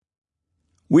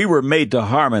We were made to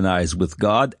harmonize with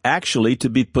God, actually to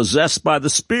be possessed by the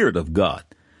Spirit of God.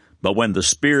 But when the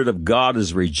Spirit of God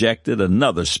is rejected,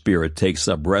 another spirit takes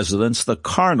up residence, the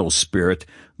carnal spirit,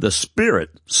 the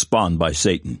spirit spawned by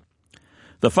Satan.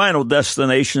 The final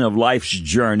destination of life's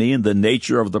journey and the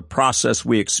nature of the process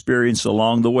we experience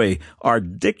along the way are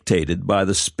dictated by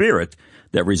the Spirit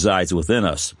that resides within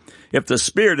us. If the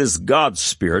Spirit is God's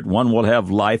Spirit, one will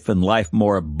have life and life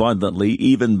more abundantly,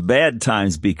 even bad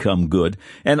times become good,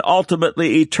 and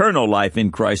ultimately eternal life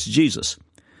in Christ Jesus.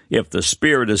 If the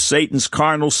Spirit is Satan's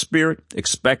carnal spirit,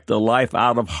 expect a life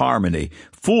out of harmony,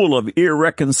 full of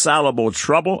irreconcilable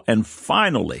trouble, and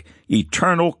finally,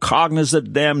 eternal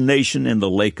cognizant damnation in the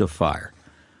lake of fire.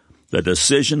 The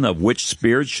decision of which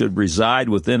spirit should reside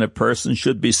within a person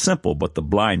should be simple, but the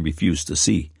blind refuse to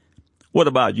see. What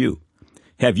about you?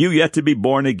 Have you yet to be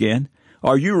born again?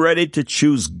 Are you ready to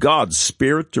choose God's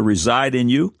Spirit to reside in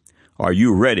you? Are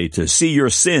you ready to see your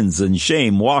sins and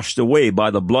shame washed away by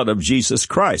the blood of Jesus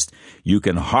Christ? You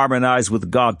can harmonize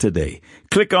with God today.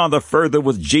 Click on the Further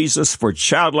with Jesus for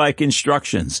childlike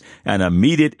instructions and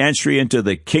immediate entry into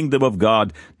the kingdom of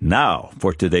God. Now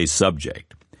for today's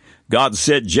subject. God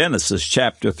said, Genesis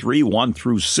chapter 3, 1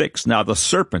 through 6, Now the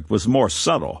serpent was more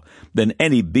subtle than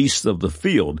any beast of the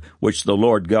field which the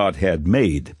Lord God had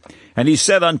made. And he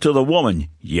said unto the woman,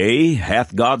 Yea,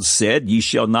 hath God said, Ye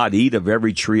shall not eat of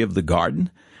every tree of the garden?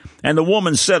 And the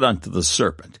woman said unto the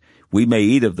serpent, We may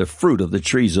eat of the fruit of the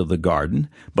trees of the garden,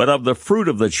 but of the fruit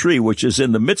of the tree which is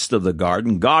in the midst of the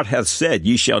garden, God hath said,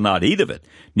 Ye shall not eat of it,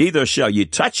 neither shall ye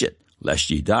touch it, lest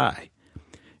ye die.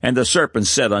 And the serpent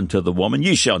said unto the woman,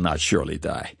 Ye shall not surely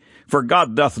die. For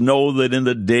God doth know that in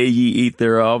the day ye eat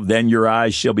thereof, then your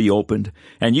eyes shall be opened,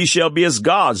 and ye shall be as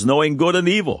gods, knowing good and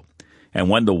evil.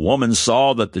 And when the woman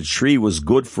saw that the tree was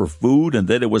good for food, and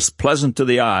that it was pleasant to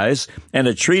the eyes, and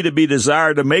a tree to be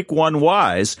desired to make one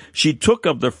wise, she took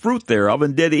of the fruit thereof,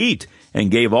 and did eat,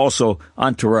 and gave also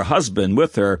unto her husband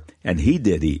with her, and he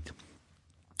did eat.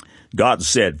 God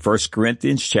said, 1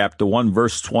 Corinthians chapter 1,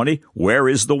 verse 20, Where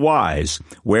is the wise?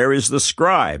 Where is the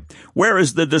scribe? Where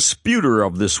is the disputer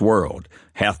of this world?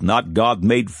 Hath not God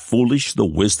made foolish the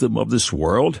wisdom of this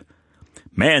world?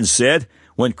 Man said,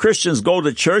 when Christians go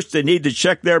to church, they need to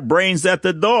check their brains at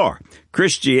the door.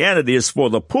 Christianity is for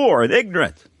the poor and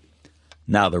ignorant.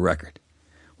 Now the record.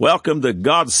 Welcome to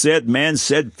God Said, Man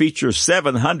Said feature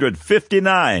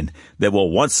 759 that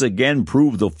will once again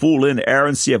prove the full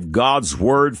inerrancy of God's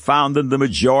Word found in the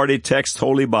majority text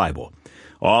Holy Bible.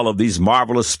 All of these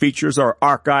marvelous features are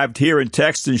archived here in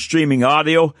text and streaming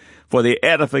audio for the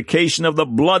edification of the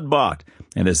blood-bought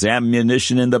and as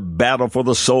ammunition in the battle for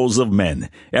the souls of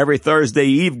men. Every Thursday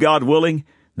eve, God willing,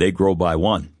 they grow by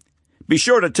one. Be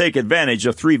sure to take advantage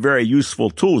of 3 very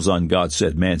useful tools on God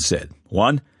Said, Man Said.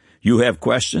 1, you have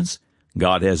questions?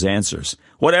 God has answers.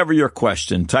 Whatever your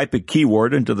question, type a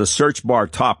keyword into the search bar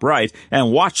top right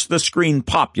and watch the screen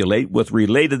populate with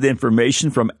related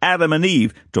information from Adam and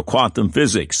Eve to quantum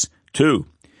physics. 2,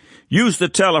 use the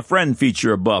Tell a Friend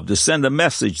feature above to send a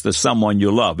message to someone you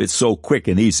love. It's so quick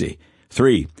and easy.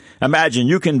 3, imagine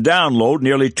you can download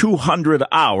nearly 200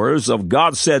 hours of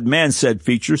God Said, Man Said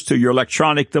features to your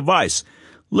electronic device.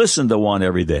 Listen to one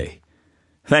every day.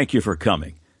 Thank you for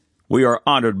coming. We are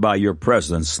honored by your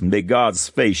presence. May God's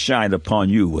face shine upon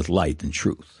you with light and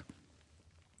truth.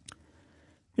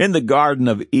 In the Garden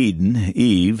of Eden,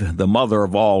 Eve, the mother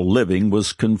of all living,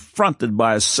 was confronted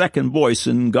by a second voice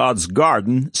in God's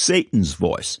garden, Satan's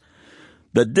voice.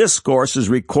 The discourse is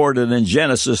recorded in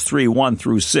Genesis 3, 1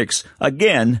 through 6.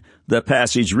 Again, the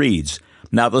passage reads,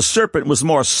 Now the serpent was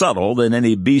more subtle than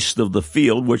any beast of the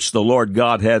field which the Lord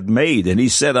God had made. And he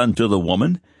said unto the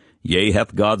woman, Yea,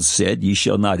 hath God said, Ye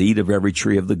shall not eat of every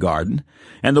tree of the garden?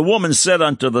 And the woman said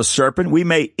unto the serpent, We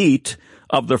may eat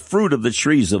of the fruit of the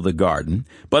trees of the garden,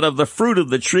 but of the fruit of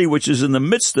the tree which is in the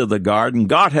midst of the garden,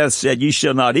 God hath said, Ye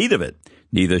shall not eat of it,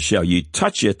 neither shall ye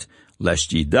touch it,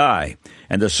 lest ye die.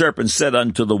 And the serpent said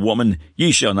unto the woman, Ye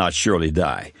shall not surely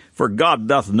die. For God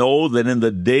doth know that in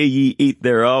the day ye eat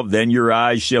thereof, then your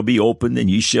eyes shall be opened, and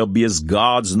ye shall be as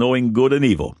gods, knowing good and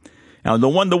evil. And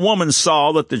when the woman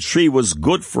saw that the tree was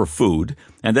good for food,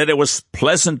 and that it was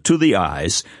pleasant to the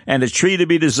eyes, and a tree to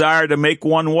be desired to make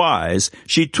one wise,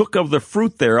 she took of the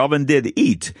fruit thereof and did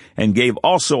eat, and gave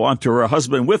also unto her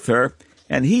husband with her,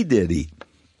 and he did eat.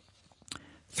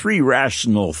 3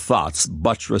 rational thoughts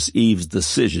buttress Eve's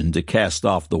decision to cast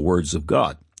off the words of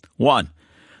God. 1,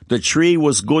 the tree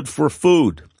was good for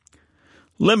food.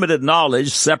 Limited knowledge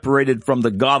separated from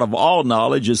the God of all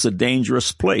knowledge is a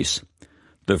dangerous place.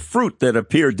 The fruit that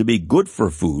appeared to be good for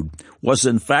food was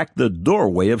in fact the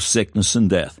doorway of sickness and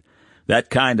death. That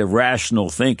kind of rational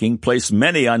thinking placed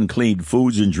many unclean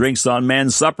foods and drinks on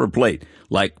man's supper plate,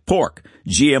 like pork,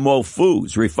 GMO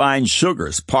foods, refined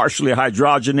sugars, partially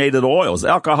hydrogenated oils,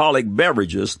 alcoholic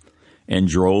beverages, and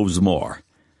droves more.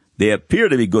 They appear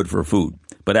to be good for food,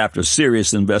 but after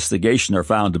serious investigation are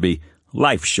found to be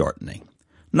life-shortening.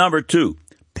 Number 2,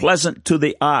 pleasant to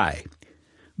the eye.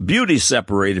 Beauty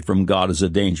separated from God is a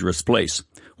dangerous place.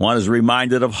 One is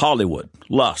reminded of Hollywood,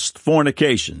 lust,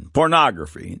 fornication,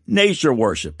 pornography, nature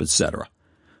worship, etc.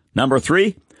 Number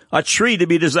 3, a tree to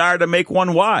be desired to make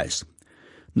one wise.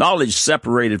 Knowledge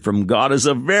separated from God is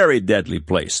a very deadly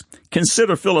place.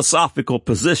 Consider philosophical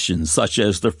positions such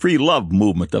as the free love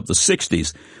movement of the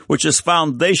 60s, which is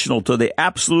foundational to the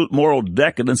absolute moral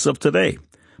decadence of today.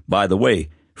 By the way,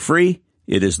 free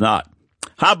it is not.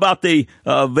 How about the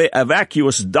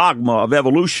vacuous dogma of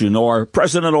evolution, or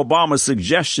President Obama's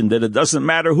suggestion that it doesn't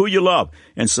matter who you love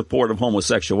in support of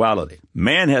homosexuality?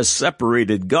 Man has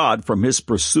separated God from his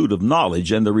pursuit of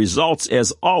knowledge, and the results,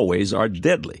 as always, are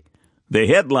deadly. The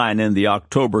headline in the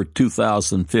October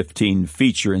 2015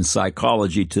 feature in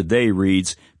Psychology Today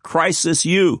reads, Crisis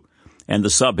U, and the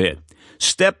subhead,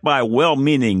 Step by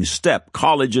well-meaning step,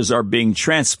 colleges are being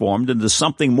transformed into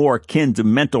something more akin to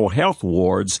mental health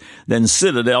wards than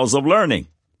citadels of learning.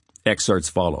 Excerpts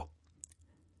follow.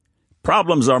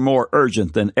 Problems are more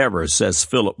urgent than ever, says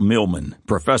Philip Millman,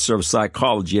 professor of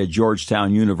psychology at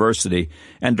Georgetown University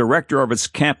and director of its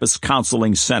campus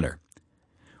counseling center.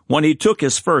 When he took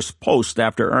his first post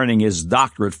after earning his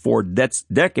doctorate 4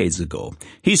 decades ago,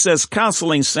 he says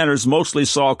counseling centers mostly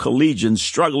saw collegians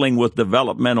struggling with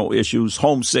developmental issues,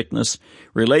 homesickness,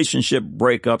 relationship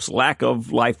breakups, lack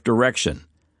of life direction.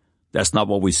 That's not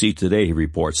what we see today, he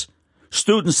reports.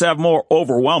 Students have more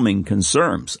overwhelming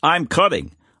concerns. I'm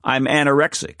cutting. I'm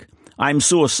anorexic. I'm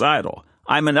suicidal.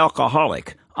 I'm an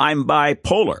alcoholic. I'm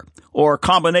bipolar, or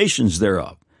combinations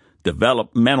thereof.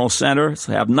 Developmental centers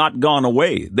have not gone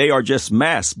away. They are just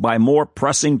masked by more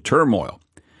pressing turmoil.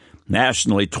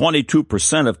 Nationally,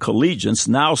 22% of collegians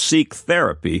now seek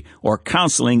therapy or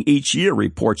counseling each year,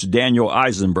 reports Daniel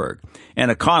Eisenberg,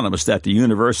 an economist at the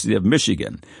University of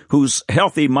Michigan, whose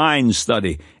Healthy Minds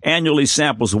study annually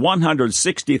samples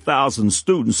 160,000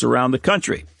 students around the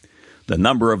country. The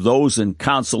number of those in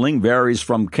counseling varies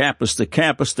from campus to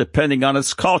campus depending on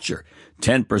its culture.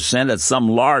 10% at some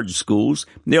large schools,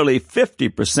 nearly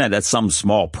 50% at some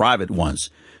small private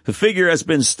ones. The figure has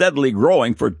been steadily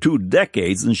growing for 2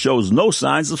 decades and shows no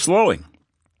signs of slowing.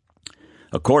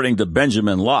 According to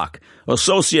Benjamin Locke,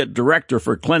 Associate Director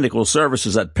for Clinical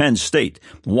Services at Penn State,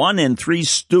 1 in 3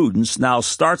 students now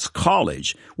starts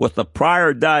college with a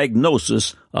prior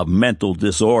diagnosis of mental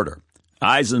disorder.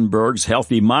 Eisenberg's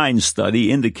Healthy Minds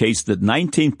study indicates that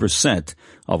 19%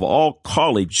 of all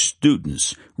college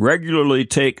students regularly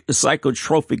take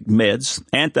psychotropic meds,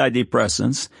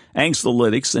 antidepressants,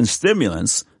 anxiolytics, and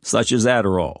stimulants such as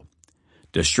Adderall.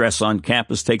 Distress on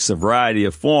campus takes a variety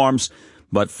of forms,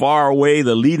 but far away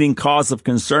the leading cause of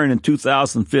concern in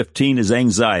 2015 is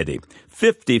anxiety.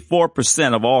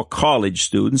 54% of all college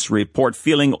students report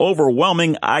feeling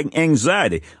overwhelming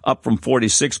anxiety, up from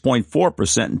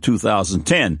 46.4% in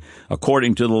 2010,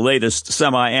 according to the latest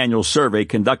semi-annual survey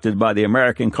conducted by the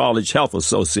American College Health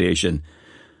Association.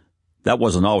 That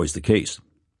wasn't always the case.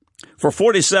 For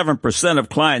 47% of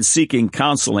clients seeking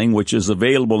counseling, which is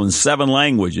available in 7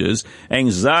 languages,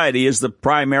 anxiety is the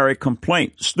primary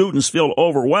complaint. Students feel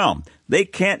overwhelmed. They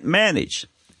can't manage.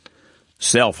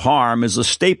 Self-harm is a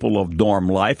staple of dorm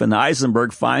life, and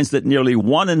Eisenberg finds that nearly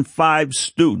 1 in 5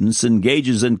 students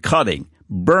engages in cutting,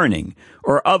 burning,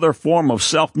 or other form of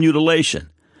self-mutilation.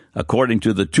 According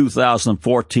to the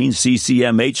 2014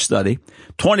 CCMH study,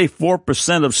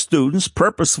 24% of students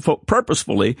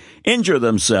purposefully injure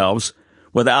themselves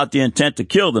without the intent to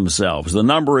kill themselves. The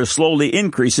number is slowly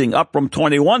increasing, up from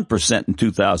 21% in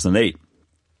 2008.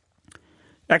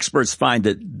 Experts find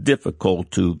it difficult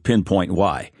to pinpoint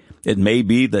why. It may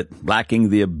be that, lacking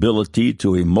the ability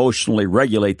to emotionally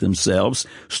regulate themselves,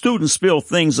 students feel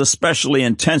things especially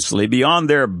intensely beyond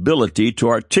their ability to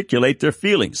articulate their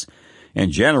feelings. In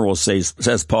general,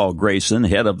 says Paul Grayson,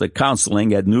 head of the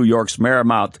counseling at New York's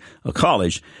Marymount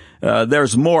College,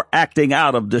 there's more acting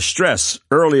out of distress.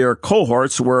 Earlier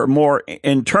cohorts were more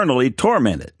internally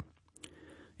tormented.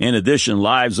 In addition,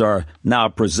 lives are now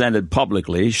presented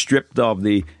publicly, stripped of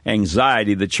the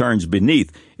anxiety that churns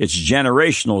beneath. It's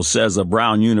generational, says a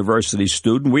Brown University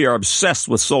student. We are obsessed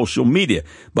with social media,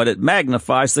 but it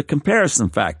magnifies the comparison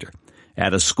factor.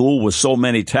 At a school with so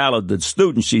many talented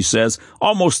students, she says,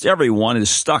 almost everyone is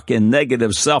stuck in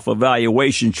negative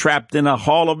self-evaluation, trapped in a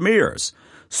hall of mirrors.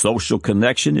 Social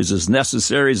connection is as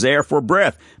necessary as air for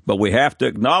breath, but we have to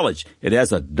acknowledge it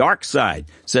has a dark side,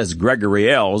 says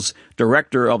Gregory Ells,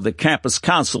 director of the Campus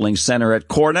Counseling Center at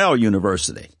Cornell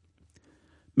University.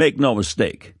 Make no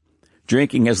mistake,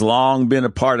 drinking has long been a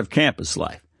part of campus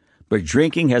life, but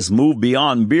drinking has moved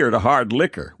beyond beer to hard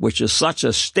liquor, which is such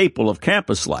a staple of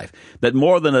campus life that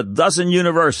more than a dozen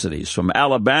universities from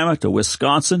Alabama to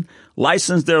Wisconsin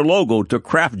licensed their logo to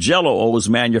Kraft Jell-O's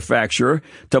manufacturer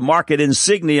to market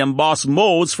insignia embossed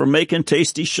molds for making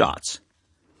tasty shots.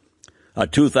 A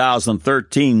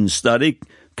 2013 study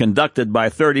conducted by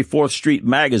 34th Street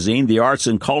Magazine, the arts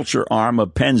and culture arm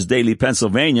of Penn's Daily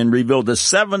Pennsylvanian, revealed that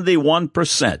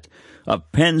 71%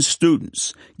 of Penn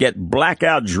students get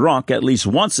blackout drunk at least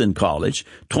once in college.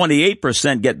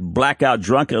 28% get blackout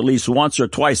drunk at least once or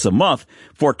twice a month.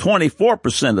 For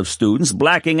 24% of students,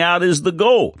 blacking out is the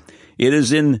goal. It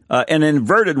is in an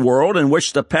inverted world in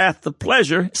which the path to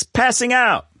pleasure is passing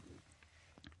out.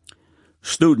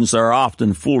 Students are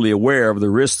often fully aware of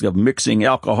the risk of mixing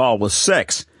alcohol with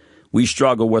sex. We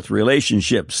struggle with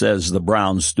relationships, says the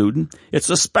Brown student.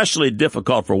 It's especially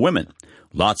difficult for women.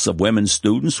 Lots of women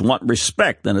students want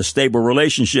respect and a stable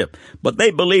relationship, but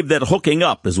they believe that hooking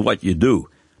up is what you do.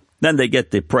 Then they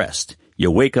get depressed.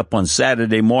 You wake up on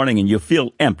Saturday morning and you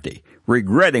feel empty,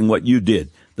 regretting what you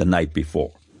did the night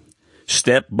before.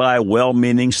 Step by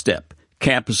well-meaning step,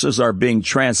 campuses are being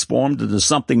transformed into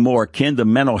something more akin to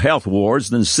mental health wards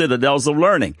than citadels of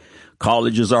learning.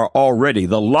 Colleges are already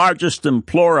the largest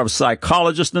employer of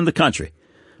psychologists in the country.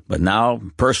 But now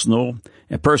personnel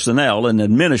and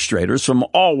administrators from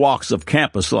all walks of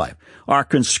campus life are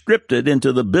conscripted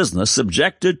into the business,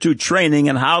 subjected to training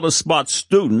in how to spot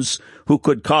students who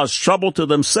could cause trouble to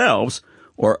themselves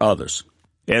or others.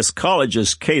 As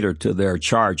colleges cater to their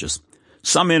charges,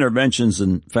 some interventions,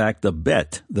 in fact,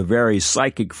 abet the very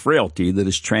psychic frailty that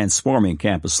is transforming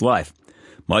campus life.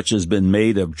 Much has been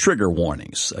made of trigger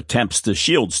warnings, attempts to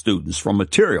shield students from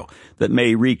material that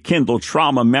may rekindle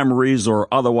trauma memories or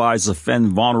otherwise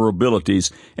offend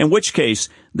vulnerabilities, in which case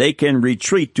they can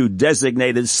retreat to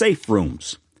designated safe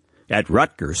rooms. At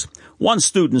Rutgers, one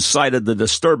student cited the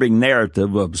disturbing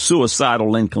narrative of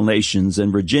suicidal inclinations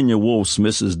in Virginia Woolf's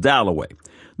Mrs. Dalloway,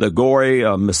 the gory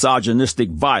misogynistic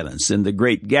violence in The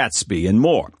Great Gatsby, and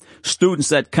more.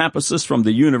 Students at campuses from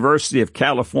the University of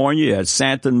California at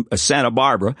Santa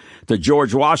Barbara to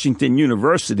George Washington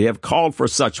University have called for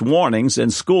such warnings,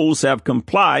 and schools have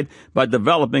complied by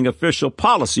developing official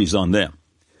policies on them.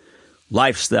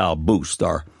 Lifestyle boosts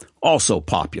are also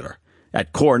popular.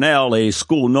 At Cornell, a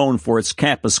school known for its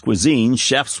campus cuisine,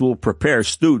 chefs will prepare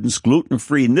students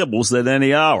gluten-free nibbles at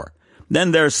any hour.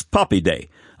 Then there's Puppy Day,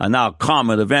 a now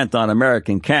common event on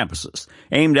American campuses,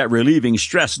 aimed at relieving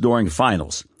stress during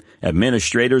finals.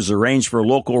 Administrators arrange for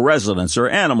local residents or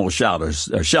animal shelters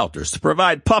to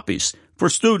provide puppies for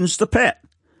students to pet.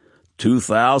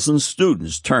 2,000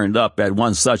 students turned up at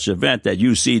one such event at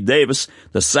UC Davis,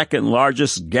 the second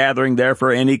largest gathering there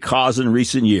for any cause in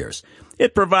recent years.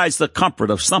 It provides the comfort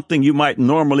of something you might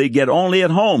normally get only at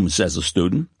home, says a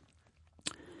student.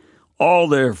 All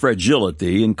their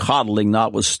fragility and coddling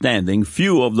notwithstanding,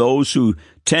 few of those who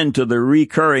tend to the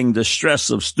recurring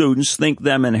distress of students think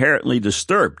them inherently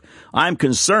disturbed. I'm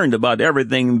concerned about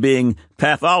everything being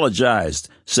pathologized,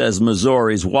 says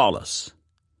Missouri's Wallace.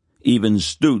 Even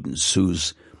students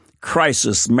whose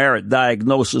crisis merit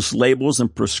diagnosis labels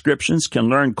and prescriptions can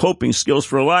learn coping skills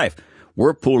for life.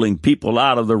 We're pulling people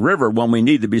out of the river when we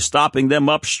need to be stopping them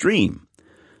upstream.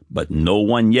 But no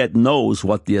one yet knows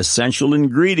what the essential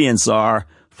ingredients are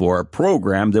for a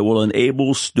program that will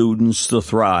enable students to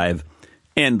thrive.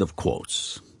 End of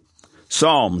quotes.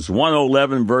 Psalms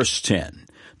 111, verse 10.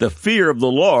 The fear of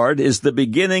the Lord is the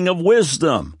beginning of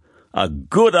wisdom. A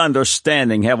good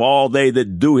understanding have all they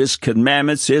that do his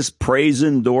commandments. His praise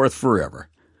endureth forever.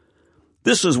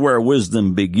 This is where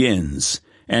wisdom begins,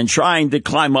 and trying to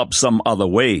climb up some other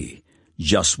way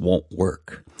just won't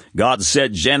work. God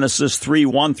said, Genesis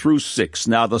 3:1-6,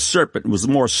 Now the serpent was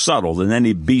more subtle than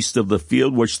any beast of the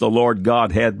field which the Lord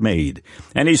God had made.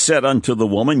 And he said unto the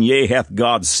woman, Yea, hath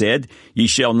God said, Ye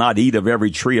shall not eat of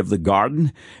every tree of the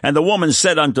garden? And the woman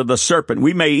said unto the serpent,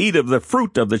 We may eat of the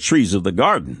fruit of the trees of the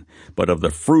garden, but of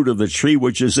the fruit of the tree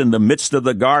which is in the midst of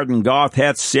the garden God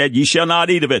hath said, Ye shall not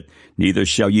eat of it, neither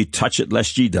shall ye touch it,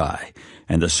 lest ye die.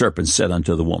 And the serpent said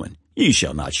unto the woman, Ye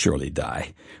shall not surely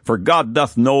die. For God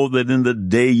doth know that in the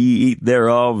day ye eat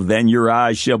thereof, then your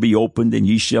eyes shall be opened, and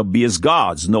ye shall be as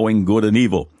gods, knowing good and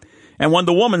evil. And when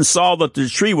the woman saw that the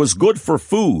tree was good for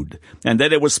food, and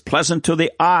that it was pleasant to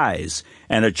the eyes,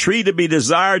 and a tree to be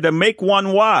desired to make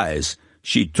one wise,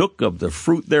 She took of the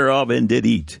fruit thereof and did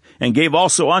eat, and gave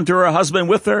also unto her husband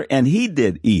with her, and he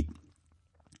did eat.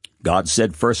 God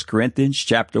said, 1 Corinthians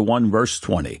chapter 1, verse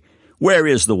 20, Where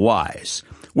is the wise?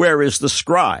 Where is the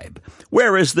scribe?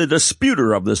 Where is the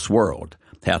disputer of this world?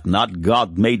 Hath not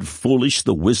God made foolish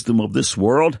the wisdom of this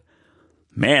world?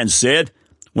 Man said,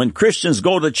 when Christians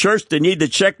go to church, they need to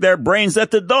check their brains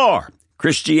at the door.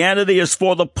 Christianity is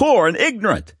for the poor and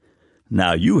ignorant.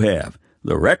 Now you have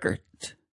the record.